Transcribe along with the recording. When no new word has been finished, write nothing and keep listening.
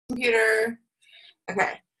Computer.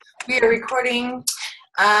 Okay, we are recording.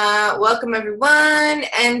 Welcome everyone.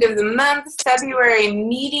 End of the month, February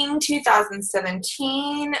meeting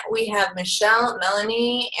 2017. We have Michelle,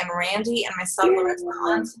 Melanie, and Randy, and myself, Larissa,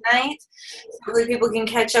 on tonight. Hopefully people can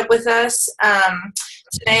catch up with us.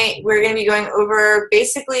 Tonight we're going to be going over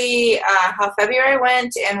basically how February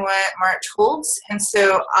went and what March holds. And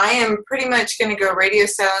so I am pretty much going to go radio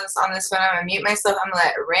silence on this one. I'm going to mute myself. I'm going to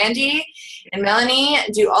let Randy and Melanie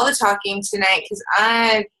do all the talking tonight because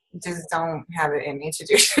I just don't have it in me to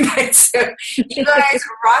do tonight. So you guys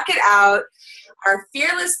rock it out. Our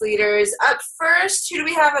fearless leaders. Up first, who do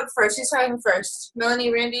we have up first? Who's talking first?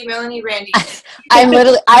 Melanie, Randy, Melanie, Randy.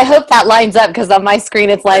 I hope that lines up because on my screen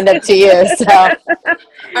it's lined up to you. So.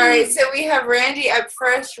 All right, so we have Randy up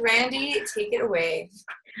first. Randy, take it away.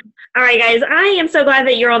 All right, guys, I am so glad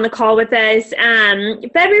that you're on the call with us.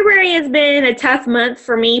 February has been a tough month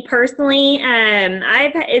for me personally.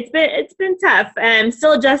 It's been tough. I'm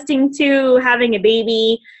still adjusting to having a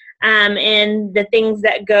baby and the things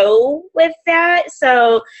that go with that.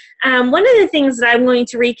 So one of the things that I'm going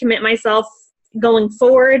to recommit myself going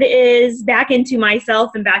forward is back into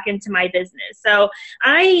myself and back into my business. So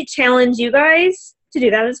I challenge you guys to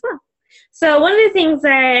do that as well. So one of the things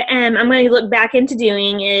that I'm going to look back into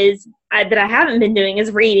doing is that I haven't been doing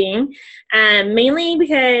is reading, mainly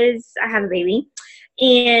because I have a baby.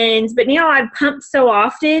 But now I pump so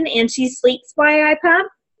often and she sleeps while I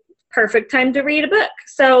pump. Perfect time to read a book.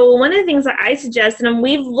 So one of the things that I suggest, and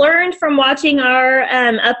we've learned from watching our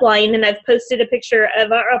upline, and I've posted a picture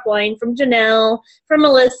of our upline from Janelle, from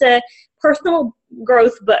Melissa, personal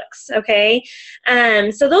growth books, okay?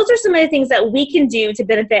 So those are some of the things that we can do to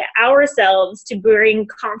benefit ourselves, to bring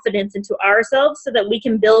confidence into ourselves so that we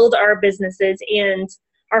can build our businesses and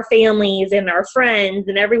our families and our friends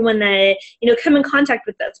and everyone that, come in contact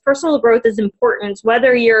with us. Personal growth is important,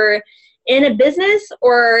 whether you're in a business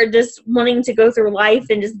or just wanting to go through life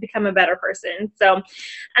and just become a better person. So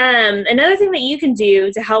another thing that you can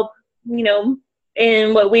do to help,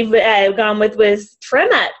 and what we've gone with was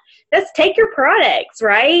TrimUp. Let's take your products,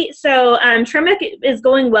 right? So TrimUp is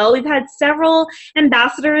going well. We've had several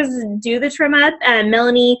ambassadors do the TrimUp.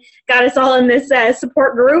 Melanie got us all in this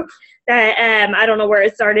support group that I don't know where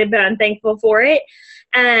it started, but I'm thankful for it.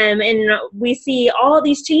 And we see all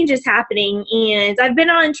these changes happening. And I've been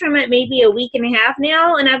on TrimUp maybe a week and a half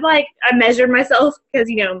now, and I measured myself because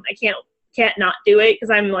I can't not do it because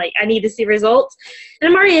I'm like I need to see results. And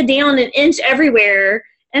I'm already down an inch everywhere.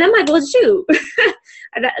 And I'm like, well, shoot,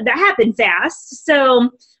 that happened fast. So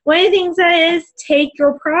one of the things is take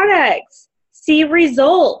your products, see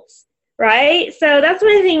results, right? So that's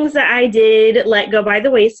one of the things that I did let go by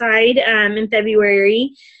the wayside in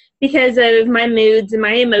February because of my moods and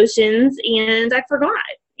my emotions, and I forgot.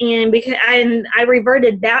 And because I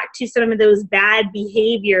reverted back to some of those bad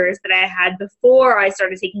behaviors that I had before I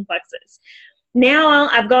started taking Plexus. Now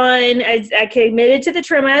I committed to the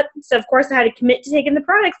TrimUp, so of course I had to commit to taking the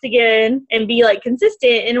products again and be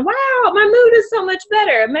consistent. And wow, my mood is so much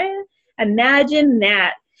better, man! Imagine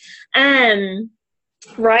that.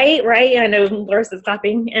 Right. I know Larissa's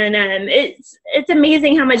clapping, and it's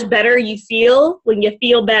amazing how much better you feel when you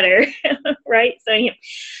feel better, right? So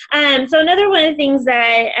yeah. So another one of the things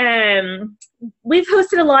that we've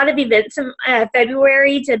hosted a lot of events in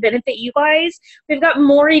February to benefit you guys. We've got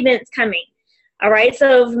more events coming. All right,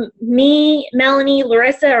 so if me, Melanie,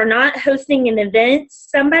 Larissa are not hosting an event,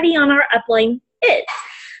 somebody on our upline is.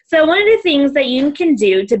 So one of the things that you can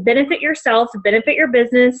do to benefit yourself, to benefit your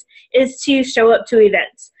business, is to show up to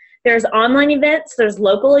events. There's online events, there's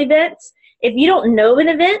local events. If you don't know an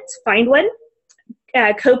event, find one.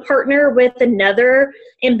 Co-partner with another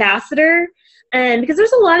ambassador. Because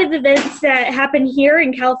there's a lot of events that happen here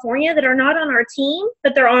in California that are not on our team,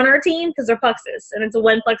 but they're on our team because they're Plexus, and it's a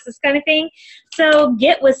one Plexus kind of thing. So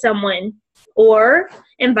get with someone or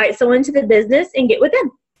invite someone to the business and get with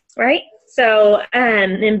them, right? So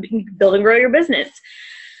and build and grow your business.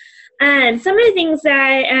 Some of the things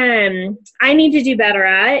that I need to do better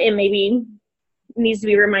at, and maybe needs to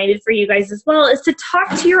be reminded for you guys as well, is to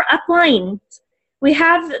talk to your upline.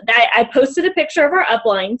 I posted a picture of our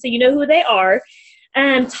upline, so you know who they are.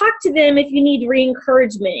 Talk to them if you need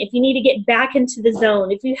re-encouragement, if you need to get back into the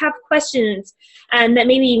zone, if you have questions that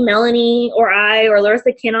maybe Melanie or I or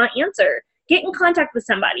Larissa cannot answer. Get in contact with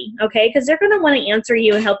somebody, okay? Because they're going to want to answer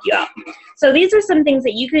you and help you out. So these are some things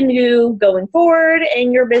that you can do going forward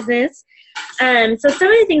in your business. So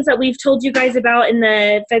some of the things that we've told you guys about in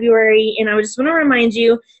the February, and I just want to remind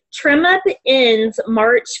you, TrimUp ends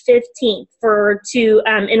March 15th to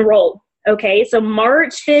enroll. Okay, so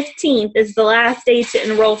March 15th is the last day to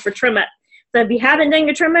enroll for TrimUp. So if you haven't done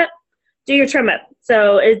your trim up, do your trim up.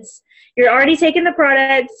 So you're already taking the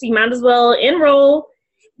products. You might as well enroll,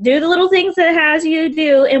 do the little things that it has you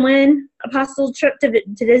do, and win a possible trip to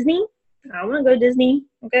Disney. I want to go to Disney.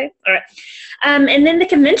 Okay. All right. And then the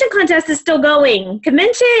convention contest is still going.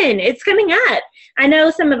 Convention, it's coming up. I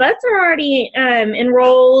know some of us are already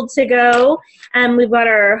enrolled to go. We've got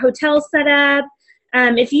our hotel set up.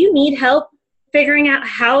 If you need help figuring out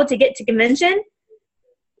how to get to convention,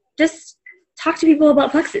 just talk to people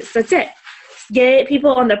about Plexus. That's it. Get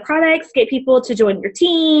people on the products, get people to join your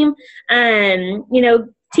team,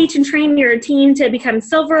 teach and train your team to become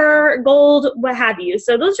silver, gold, what have you.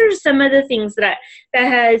 So those are some of the things that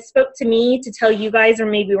has spoke to me to tell you guys or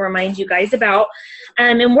maybe remind you guys about.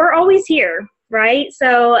 And we're always here, right?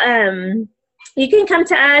 So you can come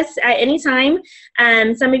to us at any time.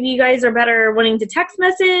 Some of you guys are better wanting to text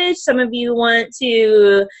message. Some of you want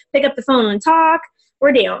to pick up the phone and talk.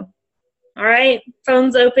 We're down. All right,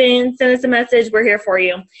 phone's open, send us a message, we're here for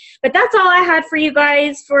you. But that's all I had for you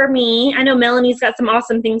guys for me. I know Melanie's got some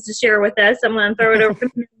awesome things to share with us. I'm going to throw it over to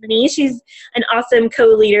Melanie. She's an awesome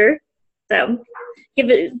co-leader. So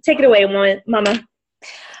take it away, Mama.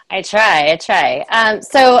 I try.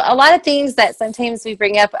 So a lot of things that sometimes we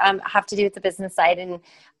bring up have to do with the business side. And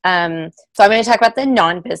so I'm going to talk about the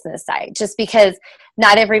non-business side, just because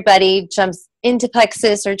not everybody jumps into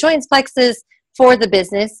Plexus or joins Plexus for the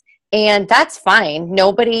business. And that's fine.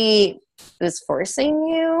 Nobody is forcing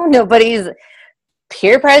you. Nobody's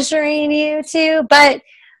peer pressuring you to. But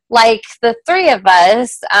like the three of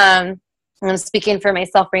us, I'm speaking for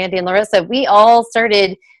myself, Randy, and Larissa, we all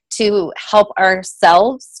started to help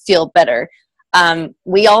ourselves feel better.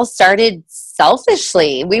 We all started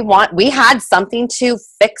selfishly. We had something to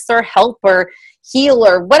fix or help or heal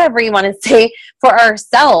or whatever you want to say for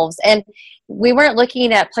ourselves. And we weren't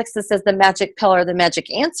looking at Plexus as the magic pill or the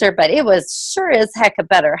magic answer, but it was sure as heck a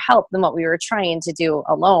better help than what we were trying to do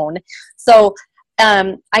alone. So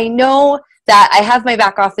I know that I have my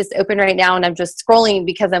back office open right now and I'm just scrolling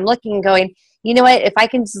because I'm looking going, you know what, if I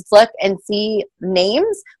can just look and see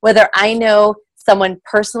names, whether I know someone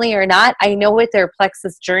personally or not, I know what their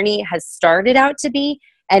Plexus journey has started out to be,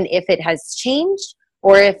 and if it has changed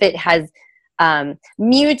or if it has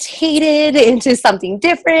mutated into something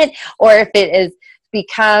different, or if it has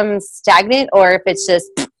become stagnant, or if it's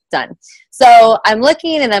just done. So I'm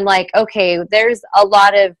looking and I'm like, okay, there's a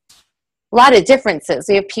lot of differences.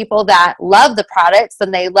 We have people that love the products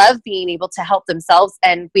and they love being able to help themselves,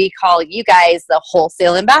 and we call you guys the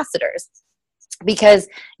wholesale ambassadors because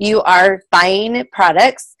you are buying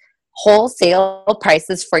products wholesale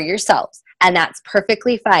prices for yourselves, and that's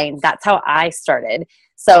perfectly fine. That's how I started.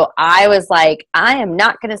 So I was like, I am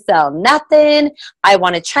not going to sell nothing. I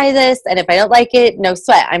want to try this. And if I don't like it, no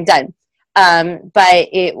sweat, I'm done. But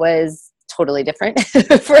it was totally different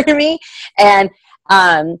for me. And,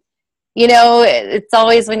 it's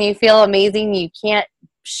always when you feel amazing, you can't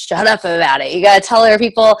shut up about it. You got to tell other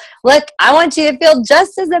people, look, I want you to feel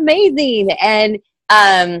just as amazing. And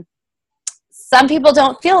some people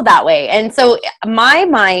don't feel that way. And so my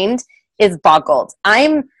mind is boggled.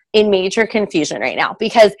 I'm in major confusion right now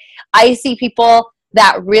because I see people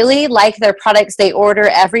that really like their products. They order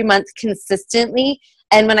every month consistently.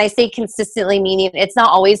 And when I say consistently, meaning it's not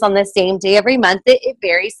always on the same day every month. It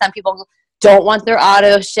varies. Some people don't want their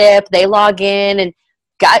auto ship. They log in, and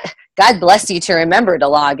God bless you to remember to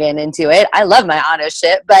log in and do it. I love my auto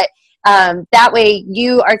ship, but that way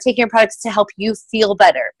you are taking your products to help you feel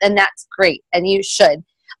better. And that's great. And you should.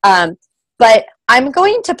 But I'm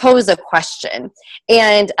going to pose a question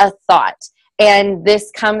and a thought. And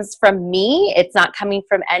this comes from me. It's not coming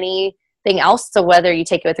from anything else. So whether you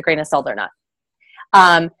take it with a grain of salt or not.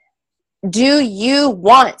 Do you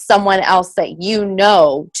want someone else that you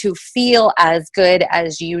know to feel as good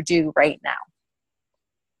as you do right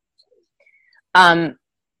now?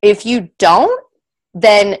 If you don't,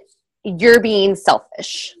 then you're being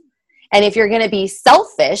selfish. And if you're going to be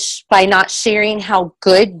selfish by not sharing how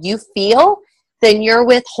good you feel, then you're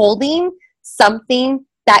withholding something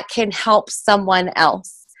that can help someone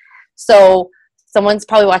else. So someone's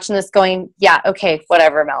probably watching this going, yeah, okay,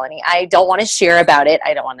 whatever, Melanie. I don't want to share about it.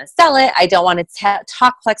 I don't want to sell it. I don't want to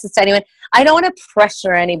talk Plexus to anyone. I don't want to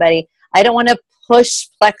pressure anybody. I don't want to push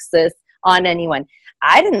Plexus on anyone.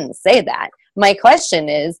 I didn't say that. My question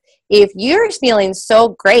is, if you're feeling so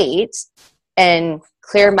great and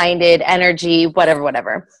clear-minded, energy,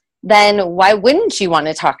 whatever, then why wouldn't you want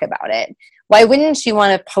to talk about it? Why wouldn't you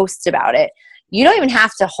want to post about it? You don't even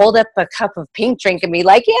have to hold up a cup of pink drink and be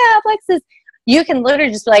like, yeah, Plexus. You can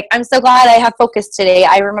literally just be like, I'm so glad I have focus today.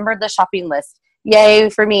 I remembered the shopping list. Yay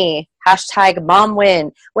for me. hashtag mom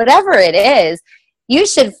win, whatever it is, you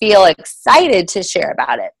should feel excited to share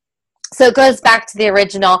about it. So it goes back to the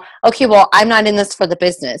original, okay, well, I'm not in this for the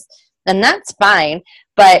business, and that's fine.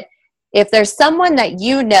 But if there's someone that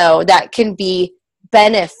you know that can be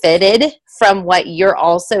benefited from what you're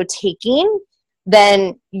also taking,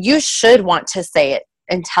 then you should want to say it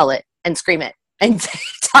and tell it and scream it and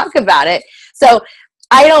talk about it. So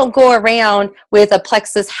I don't go around with a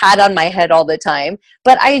plexus hat on my head all the time,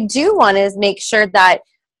 but I do want to make sure that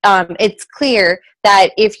it's clear that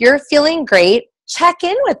if you're feeling great, check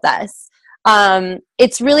in with us.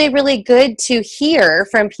 It's really, really good to hear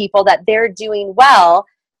from people that they're doing well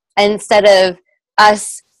instead of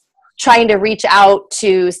us trying to reach out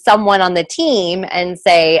to someone on the team and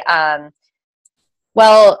say,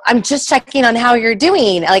 well, I'm just checking on how you're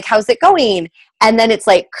doing. Like, how's it going? And then it's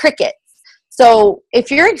like crickets. So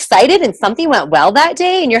if you're excited and something went well that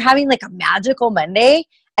day and you're having like a magical Monday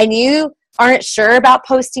and you aren't sure about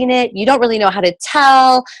posting it, you don't really know how to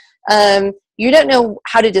tell, you don't know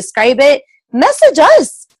how to describe it, message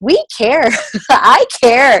us. We care. I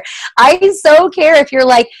care. I so care if you're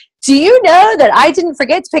like, do you know that I didn't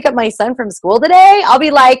forget to pick up my son from school today? I'll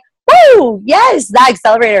be like, woo, yes, that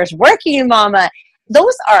accelerator is working, mama.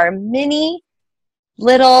 Those are mini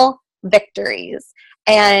little victories.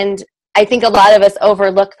 And I think a lot of us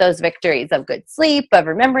overlook those victories of good sleep, of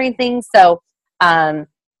remembering things. So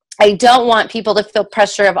I don't want people to feel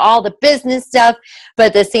pressure of all the business stuff, but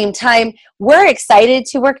at the same time, we're excited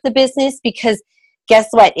to work the business because guess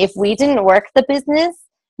what? If we didn't work the business,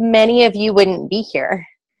 many of you wouldn't be here.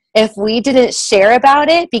 If we didn't share about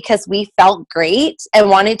it because we felt great and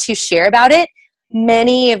wanted to share about it,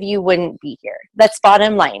 many of you wouldn't be here. That's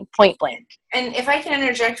bottom line, point blank. And if I can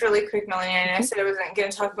interject really quick, Melanie, I know I said I wasn't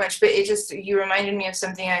going to talk much, but you reminded me of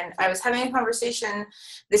something. I was having a conversation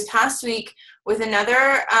this past week with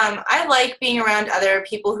another, I like being around other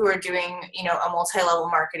people who are doing, a multi-level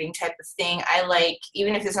marketing type of thing. I like,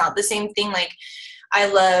 even if it's not the same thing, like I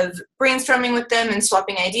love brainstorming with them and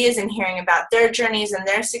swapping ideas and hearing about their journeys and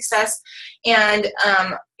their success. And,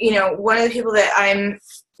 one of the people that I'm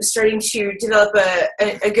starting to develop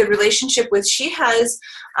a good relationship with, she has,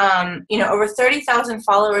 over 30,000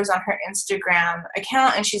 followers on her Instagram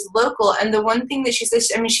account, and she's local. And the one thing that she says,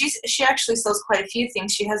 she actually sells quite a few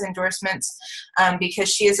things. She has endorsements because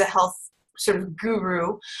she is a health sort of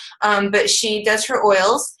guru, but she does her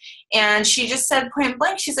oils. And she just said point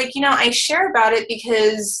blank, she's like, I share about it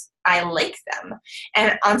because I like them.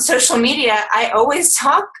 And on social media, I always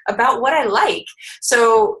talk about what I like.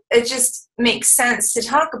 So it just makes sense to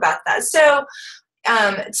talk about that. So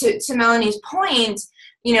to Melanie's point,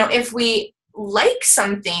 if we like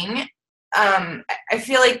something, I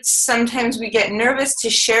feel like sometimes we get nervous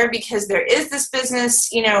to share because there is this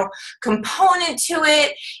business, component to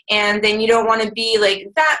it. And then you don't want to be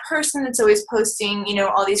like that person that's always posting,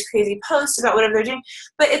 all these crazy posts about whatever they're doing.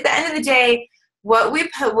 But at the end of the day,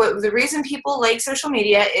 the reason people like social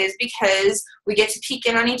media is because we get to peek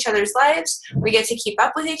in on each other's lives, we get to keep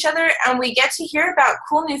up with each other, and we get to hear about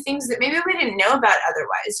cool new things that maybe we didn't know about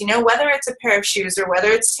otherwise, whether it's a pair of shoes or whether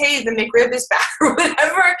it's, hey, the McRib is back or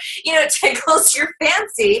whatever, tickles your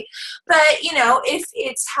fancy. But, if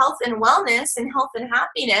it's health and wellness and health and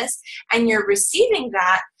happiness and you're receiving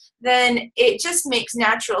that, then it just makes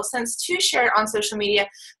natural sense to share it on social media.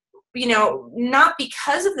 Not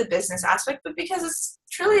because of the business aspect, but because it's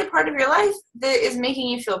truly a part of your life that is making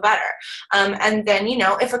you feel better. And then,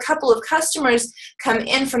 if a couple of customers come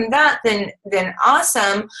in from that, then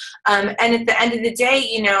awesome. And at the end of the day,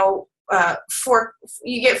 you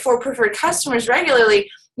get 4 preferred customers regularly,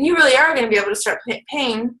 you really are going to be able to start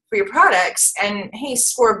paying for your products and, hey,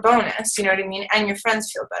 score bonus, you know what I mean? And your friends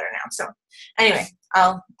feel better now. So anyway,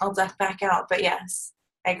 I'll duck back out, but yes.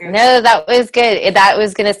 I agree. No, that was good. That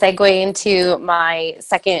was going to segue into my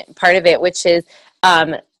second part of it, which is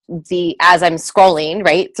as I'm scrolling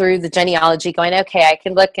right through the genealogy going, okay, I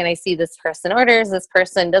can look and I see this person orders, this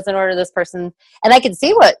person doesn't order, this person, and I can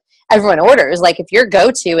see what everyone orders. Like if your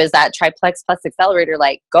go-to is that triplex plus accelerator,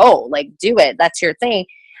 like go, like do it. That's your thing.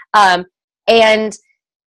 And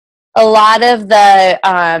a lot of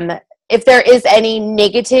the, if there is any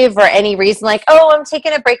negative or any reason like, oh, I'm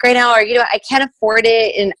taking a break right now, or, I can't afford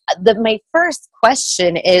it. And my first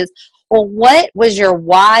question is, well, what was your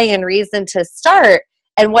why and reason to start?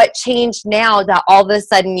 And what changed now that all of a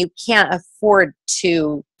sudden you can't afford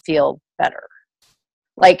to feel better?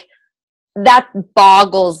 Like that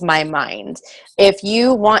boggles my mind. If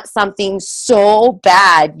you want something so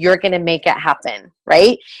bad, you're going to make it happen,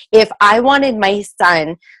 right? If I wanted my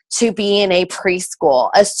son to be in a preschool,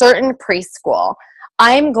 a certain preschool,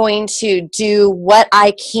 I'm going to do what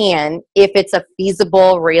I can if it's a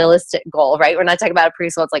feasible, realistic goal, right? We're not talking about a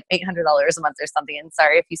preschool. It's like $800 a month or something. And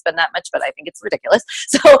sorry if you spend that much, but I think it's ridiculous.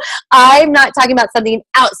 So I'm not talking about something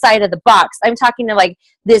outside of the box. I'm talking to like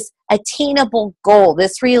this attainable goal,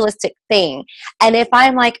 this realistic thing. And if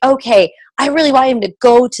I'm like, okay, I really want him to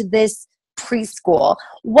go to this preschool,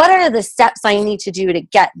 what are the steps I need to do to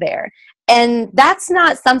get there? And that's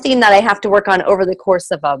not something that I have to work on over the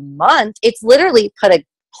course of a month. It's literally put a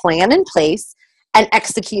plan in place and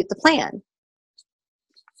execute the plan.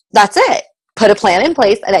 That's it. Put a plan in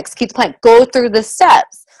place and execute the plan. Go through the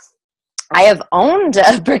steps. I have owned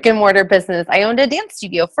a brick and mortar business. I owned a dance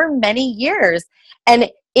studio for many years. And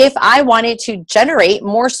if I wanted to generate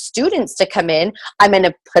more students to come in, I'm going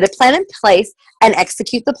to put a plan in place and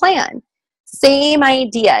execute the plan. Same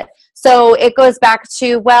idea. So it goes back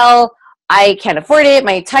to, well, I can't afford it.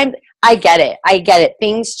 My time, I get it.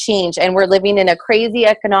 Things change. And we're living in a crazy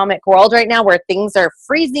economic world right now where things are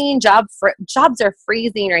freezing. Jobs are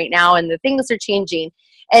freezing right now and the things are changing.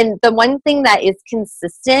 And the one thing that is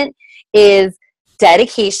consistent is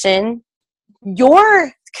dedication,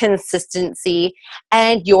 your consistency,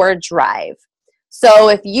 and your drive. So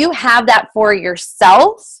if you have that for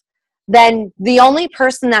yourself, then the only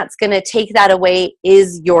person that's going to take that away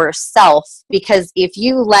is yourself. Because if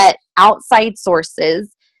you let outside sources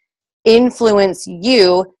influence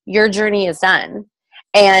you, your journey is done.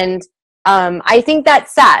 And I think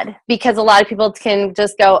that's sad because a lot of people can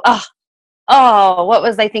just go, oh, what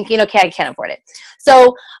was I thinking? Okay, I can't afford it.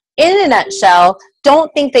 So in a nutshell,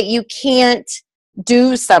 don't think that you can't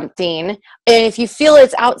do something. And if you feel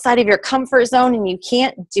it's outside of your comfort zone and you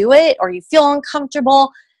can't do it or you feel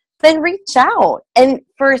uncomfortable, then reach out. And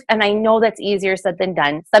I know that's easier said than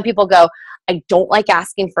done. Some people go, I don't like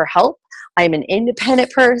asking for help. I'm an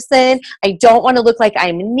independent person. I don't want to look like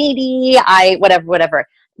I'm needy. Whatever.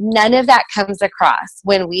 None of that comes across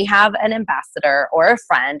when we have an ambassador or a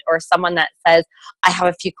friend or someone that says, I have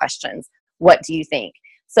a few questions. What do you think?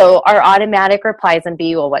 So our automatic replies and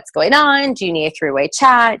be, well, what's going on? Do you need a three-way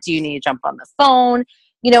chat? Do you need to jump on the phone?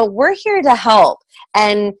 We're here to help.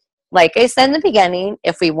 And like I said in the beginning,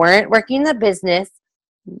 if we weren't working the business,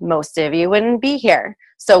 most of you wouldn't be here.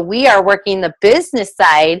 So we are working the business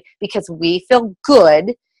side because we feel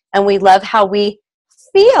good and we love how we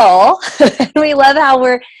feel. And we love how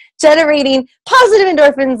we're generating positive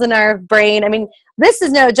endorphins in our brain. I mean, this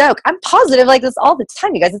is no joke. I'm positive like this all the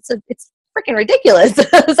time, you guys. It's freaking ridiculous.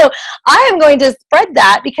 So I am going to spread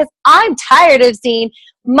that because I'm tired of seeing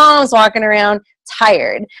moms walking around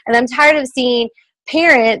tired. And I'm tired of seeing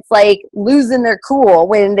parents like losing their cool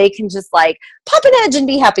when they can just like pop an edge and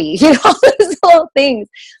be happy, all those little things.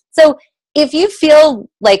 So if you feel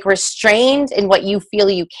like restrained in what you feel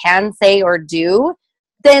you can say or do,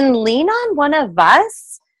 then lean on one of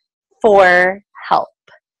us for help.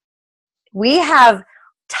 We have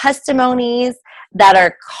testimonies that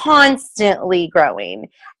are constantly growing.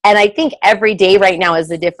 And I think every day right now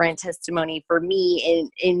is a different testimony for me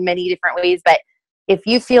in many different ways. But if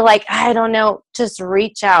you feel like, I don't know, just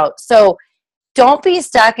reach out. So don't be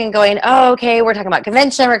stuck and going, oh, okay, we're talking about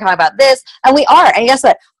convention, we're talking about this, and we are. And guess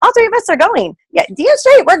what? All three of us are going. Yeah, damn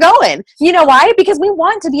straight, we're going. You know why? Because we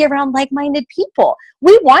want to be around like-minded people.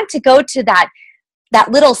 We want to go to that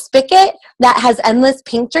little spigot that has endless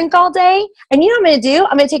pink drink all day. And you know what I'm going to do?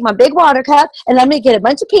 I'm going to take my big water cup, and I'm going to get a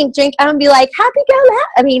bunch of pink drink, and I'm going to be like, happy go lucky.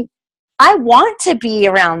 I mean, I want to be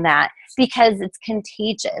around that because it's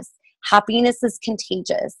contagious. Happiness is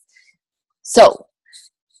contagious. So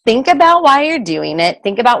think about why you're doing it.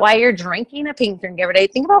 Think about why you're drinking a pink drink every day.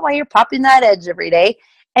 Think about why you're popping that edge every day.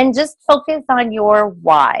 And just focus on your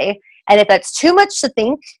why. And if that's too much to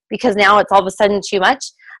think, because now it's all of a sudden too much,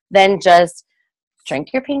 then just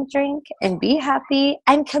drink your pink drink and be happy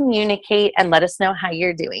and communicate and let us know how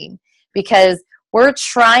you're doing. Because we're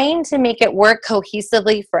trying to make it work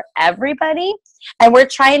cohesively for everybody. And we're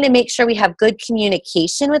trying to make sure we have good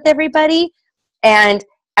communication with everybody. And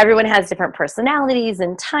everyone has different personalities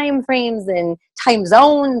and time frames and time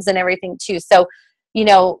zones and everything too. So,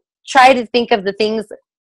 try to think of the things,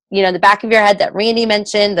 in the back of your head that Randy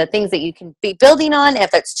mentioned, the things that you can be building on.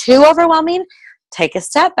 If it's too overwhelming, take a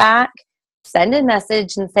step back, send a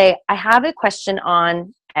message and say, I have a question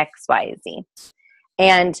on X, Y, Z.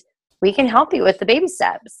 And we can help you with the baby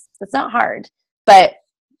steps. It's not hard, but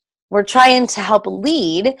we're trying to help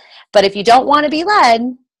lead. But if you don't want to be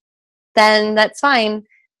led, then that's fine.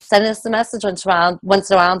 Send us a message once in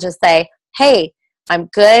a while and just say, hey, I'm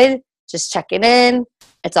good. Just checking in.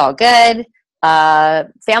 It's all good.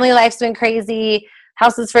 Family life's been crazy.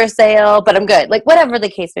 House is for sale, but I'm good. Like whatever the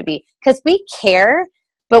case may be. Because we care,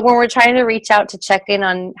 But when we're trying to reach out to check in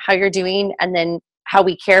on how you're doing and then how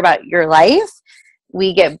we care about your life,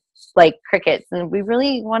 we get like crickets, and we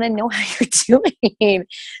really want to know how you're doing.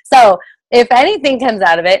 So if anything comes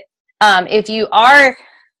out of it, if you are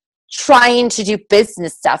trying to do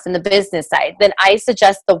business stuff in the business side, then I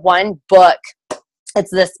suggest the one book.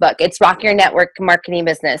 It's this book. It's Rock Your Network Marketing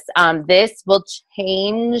Business. This will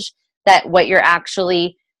change what you're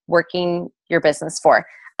actually working your business for.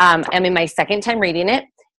 I'm in my second time reading it,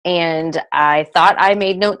 and I thought I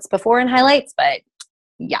made notes before in highlights, but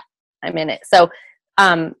yeah, I'm in it. So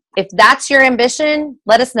if that's your ambition,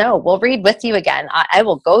 let us know. We'll read with you again. I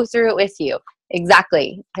will go through it with you.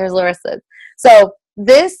 Exactly. Here's Larissa. So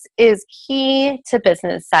this is key to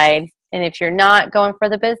business side. And if you're not going for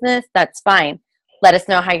the business, that's fine. Let us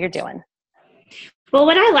know how you're doing. Well,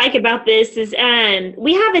 what I like about this is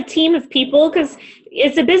we have a team of people, because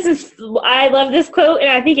it's a business. I love this quote, and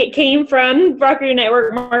I think it came from Rock Your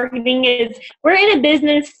Network Marketing, is we're in a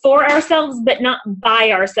business for ourselves, but not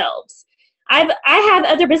by ourselves. I have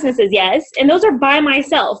other businesses, yes, and those are by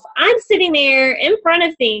myself. I'm sitting there in front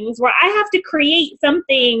of things where I have to create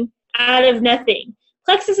something out of nothing.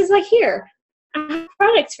 Plexus is like, here, I have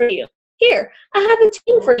products for you. Here, I have a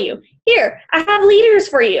team for you. Here, I have leaders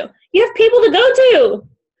for you. You have people to go to,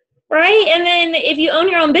 right? And then if you own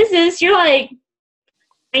your own business, you're like,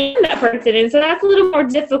 I am that person. And so that's a little more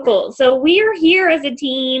difficult. So we are here as a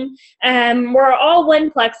team. We're all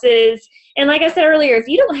one Plexus. And like I said earlier, if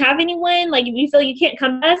you don't have anyone, like if you feel you can't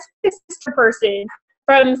come, ask a sister person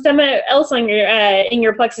from someone else on your in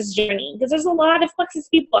your Plexus journey, because there's a lot of Plexus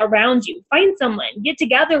people around you. Find someone, get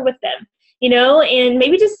together with them, and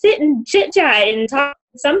maybe just sit and chit chat and talk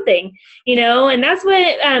something, and that's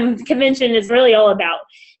what convention is really all about,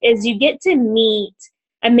 is you get to meet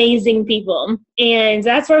amazing people. And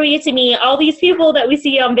that's where we get to meet all these people that we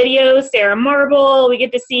see on videos. Sarah Marble, we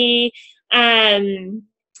get to see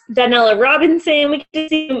Danella Robinson, we get to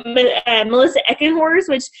see Melissa Eckenhorst,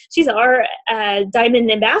 which she's our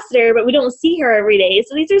Diamond Ambassador, but we don't see her every day.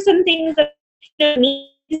 So these are some things that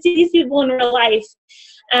need to see these people in real life.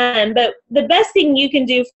 But the best thing you can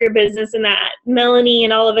do for your business, and that Melanie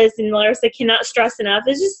and all of us and Larissa cannot stress enough,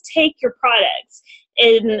 is just take your products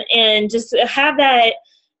and just have that,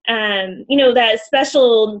 that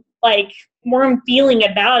special, like, warm feeling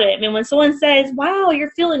about it. And when someone says, wow, you're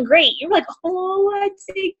feeling great, you're like, oh, I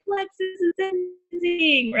take Plexus, is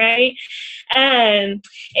amazing, right? And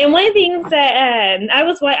one of the things that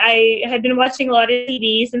I had been watching a lot of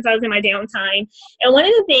TV since I was in my downtime. And one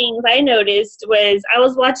of the things I noticed was I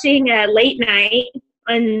was watching Late Night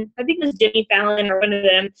on, I think it was Jimmy Fallon or one of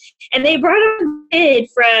them, and they brought on a kid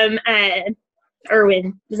from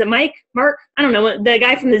Irwin. Was it Mike? Mark? I don't know, the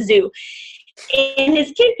guy from the zoo. And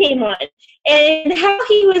his kid came on, and how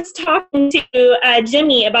he was talking to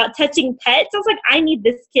Jimmy about touching pets. I was like, I need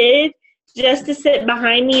this kid just to sit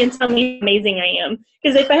behind me and tell me how amazing I am.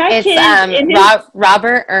 Because if I had kids,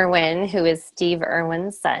 Robert Irwin, who is Steve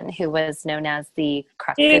Irwin's son, who was known as the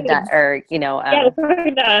crocodile, the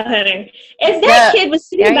crocodile hunter. If that kid was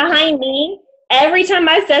sitting behind me every time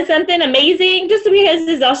I said something amazing, just because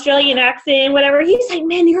his Australian accent, whatever, he's like,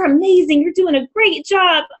 man, you're amazing. You're doing a great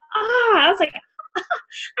job. I was like,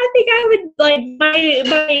 I think I would, like,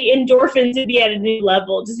 my endorphins would be at a new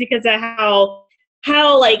level just because of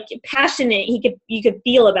how like passionate you could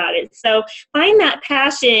feel about it. So find that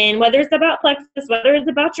passion, whether it's about Plexus, whether it's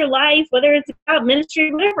about your life, whether it's about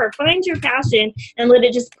ministry, whatever. Find your passion and let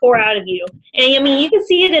it just pour out of you. And I mean, you can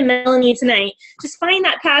see it in Melanie tonight. Just find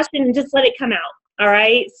that passion and just let it come out. All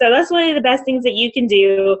right. So that's one of the best things that you can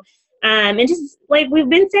do. And just like we've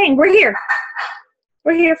been saying, we're here.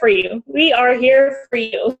 We're here for you. We are here for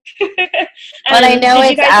you. But I know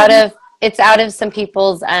it's out of some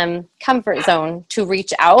people's comfort zone to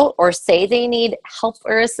reach out or say they need help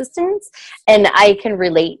or assistance. And I can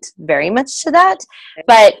relate very much to that.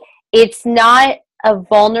 But it's not a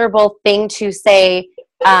vulnerable thing to say,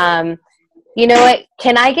 you know what,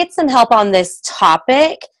 can I get some help on this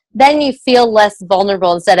topic? Then you feel less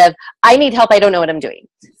vulnerable instead of, I need help, I don't know what I'm doing.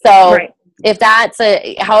 So right. If that's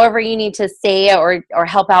however you need to say it or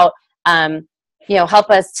help out, help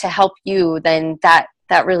us to help you, then that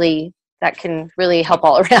can really help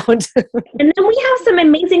all around. And then we have some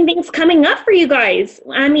amazing things coming up for you guys.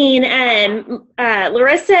 I mean,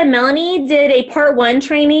 Larissa and Melanie did a part 1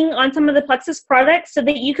 training on some of the Plexus products so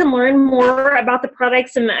that you can learn more about the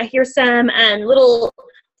products and hear some little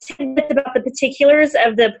tidbits about the particulars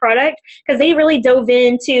of the product, because they really dove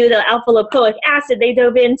into the alpha-lipoic acid, they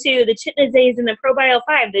dove into the chitinase and the ProBio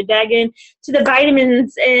 5, they dug into the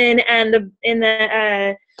vitamins and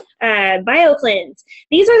the BioCleanse.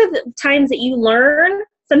 These are the times that you learn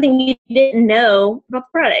something you didn't know about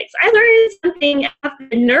the products. I learned something about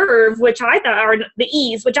the nerve, which I thought, or the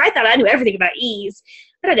ease, which I thought I knew everything about ease,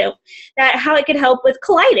 but I don't. That how it could help with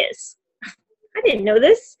colitis. I didn't know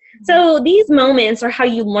this. So these moments are how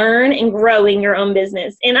you learn and grow in your own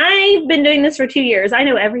business. And I've been doing this for 2 years. I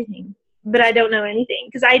know everything, but I don't know anything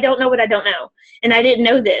because I don't know what I don't know. And I didn't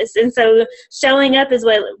know this. And so showing up is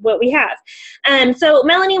what we have. So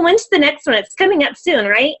Melanie, when's the next one? It's coming up soon,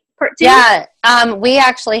 right? Part 2? Yeah. We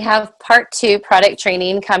actually have part 2 product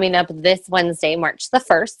training coming up this Wednesday, March the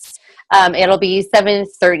 1st. It'll be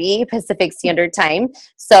 7:30 Pacific Standard Time.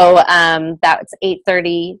 So that's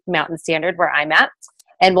 8:30 Mountain Standard where I'm at.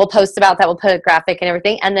 And we'll post about that. We'll put a graphic and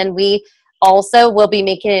everything. And then we also will be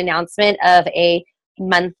making an announcement of a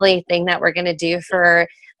monthly thing that we're going to do for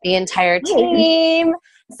the entire team.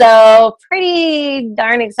 So pretty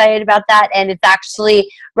darn excited about that. And it's actually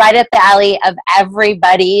right up the alley of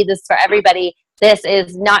everybody. This is for everybody. This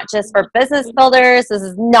is not just for business builders. This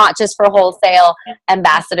is not just for wholesale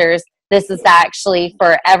ambassadors. This is actually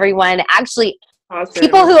for everyone. Actually, awesome.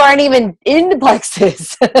 People who aren't even into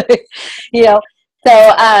Plexus, you know.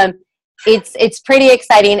 So it's pretty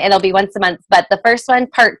exciting. It'll be once a month. But the first one,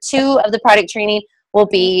 part 2 of the product training, will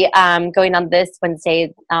be going on this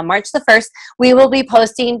Wednesday, March the 1st. We will be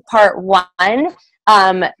posting part 1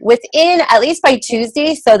 within at least by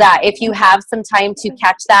Tuesday, so that if you have some time to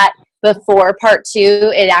catch that before part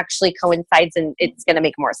 2, it actually coincides and it's going to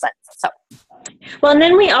make more sense. So, well, and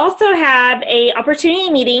then we also have a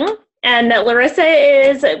opportunity meeting, and that Larissa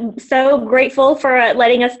is so grateful for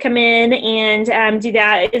letting us come in and do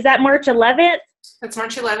that. Is that March 11th? That's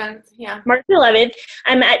March 11th, yeah. March 11th.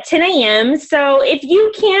 I'm at 10 a.m. So if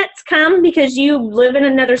you can't come because you live in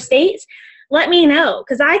another state, let me know,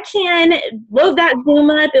 because I can load that Zoom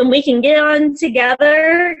up and we can get on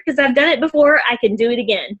together, because I've done it before. I can do it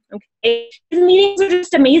again. Okay. These meetings are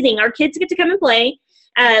just amazing. Our kids get to come and play.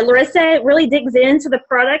 Larissa really digs into the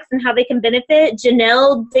products and how they can benefit.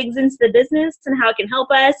 Janelle digs into the business and how it can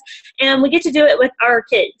help us. And we get to do it with our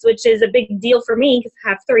kids, which is a big deal for me because I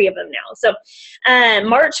have 3 of them now. So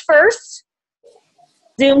March 1st,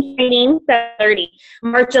 Zoom training, 7:30.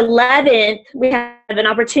 March 11th, we have an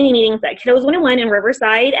opportunity meeting at Kiddos 101 in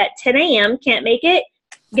Riverside at 10 a.m. Can't make it?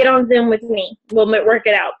 Get on Zoom with me. We'll work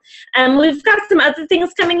it out. We've got some other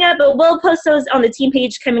things coming up, but we'll post those on the team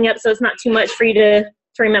page coming up, so it's not too much for you to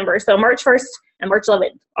remember. So March 1st and March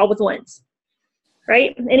 11th, all with ones.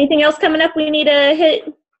 Right? Anything else coming up we need to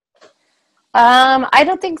hit? I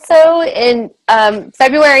don't think so. In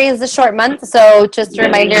February is a short month, so just a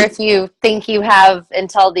reminder, if you think you have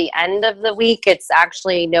until the end of the week, it's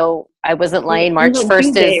actually no, I wasn't lying. March 1st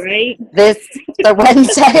Tuesday, is right? The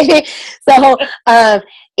Wednesday. So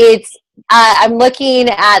it's I'm looking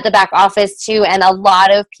at the back office too, and a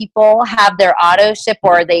lot of people have their auto ship,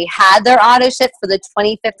 or they had their auto ship for the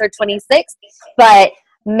 25th or 26th, but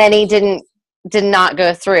many did not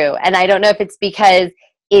go through. And I don't know if it's because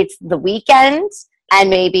it's the weekend and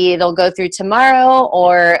maybe it'll go through tomorrow,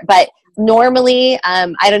 but normally,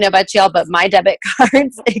 I don't know about y'all, but my debit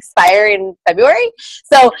cards expire in February.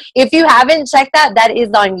 So if you haven't checked that, that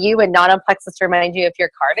is on you and not on Plexus to remind you if your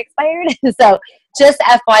card expired. So just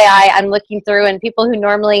FYI, I'm looking through, and people who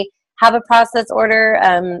normally have a process order,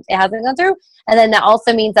 it hasn't gone through. And then that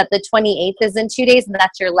also means that the 28th is in 2 days, and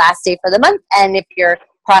that's your last day for the month. And if your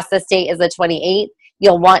process date is the 28th,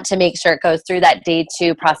 you'll want to make sure it goes through that day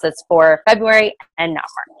to process for February and not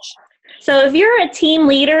March. So if you're a team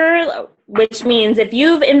leader, which means if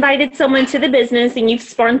you've invited someone to the business and you've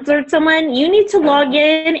sponsored someone, you need to log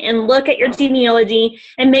in and look at your genealogy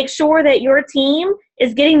and make sure that your team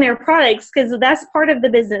is getting their products, because that's part of the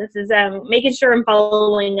business, is making sure I'm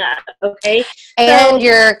following up, okay? And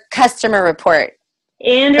your customer report.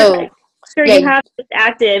 And sure you have it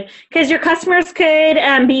active, because your customers could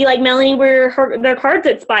be like Melanie, where their cards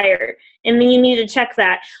expire, and then you need to check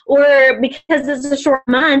that. Or because it's a short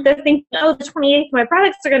month, they're thinking, oh, the 28th my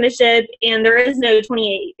products are going to ship, and there is no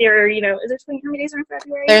 28th. There, is there 20? How many days are in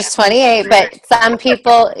February? There's 28, but some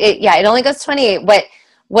people, it only goes 28.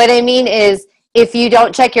 What I mean is, if you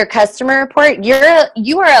don't check your customer report, you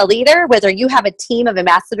are a leader, whether you have a team of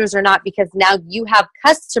ambassadors or not, because now you have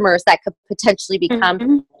customers that could potentially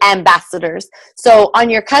become ambassadors. So on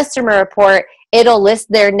your customer report, it'll list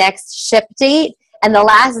their next ship date, and the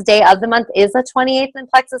last day of the month is the 28th in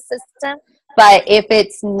Plexus system. But if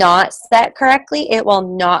it's not set correctly, it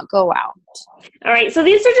will not go out. All right. So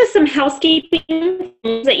these are just some housekeeping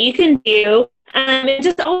things that you can do.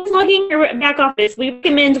 Just always logging your back office. We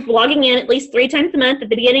recommend logging in at least 3 times a month at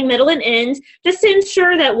the beginning, middle, and end, just to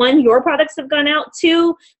ensure that when your products have gone out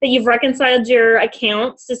to, that you've reconciled your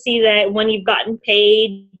accounts to see that when you've gotten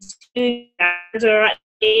paid,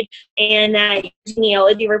 and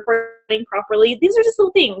genealogy reporting properly. These are just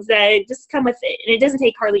little things that just come with it, and it doesn't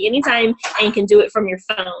take hardly any time, and you can do it from your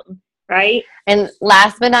phone, right? And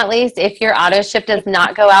last but not least, if your auto ship does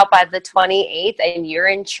not go out by the 28th and you're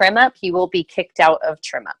in trim up, you will be kicked out of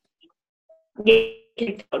trim up.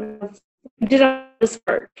 Did this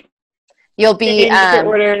work? You'll be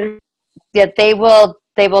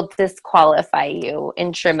they will disqualify you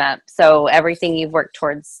in trim up. So everything you've worked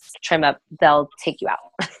towards trim up, they'll take you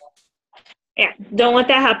out. Yeah, don't let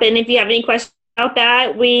that happen. If you have any questions about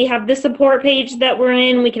that, we have the support page that we're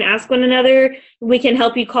in. We can ask one another. We can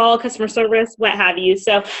help you call customer service, what have you.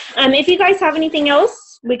 So if you guys have anything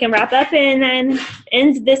else, we can wrap up and then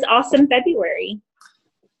end this awesome February.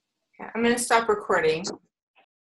 I'm going to stop recording.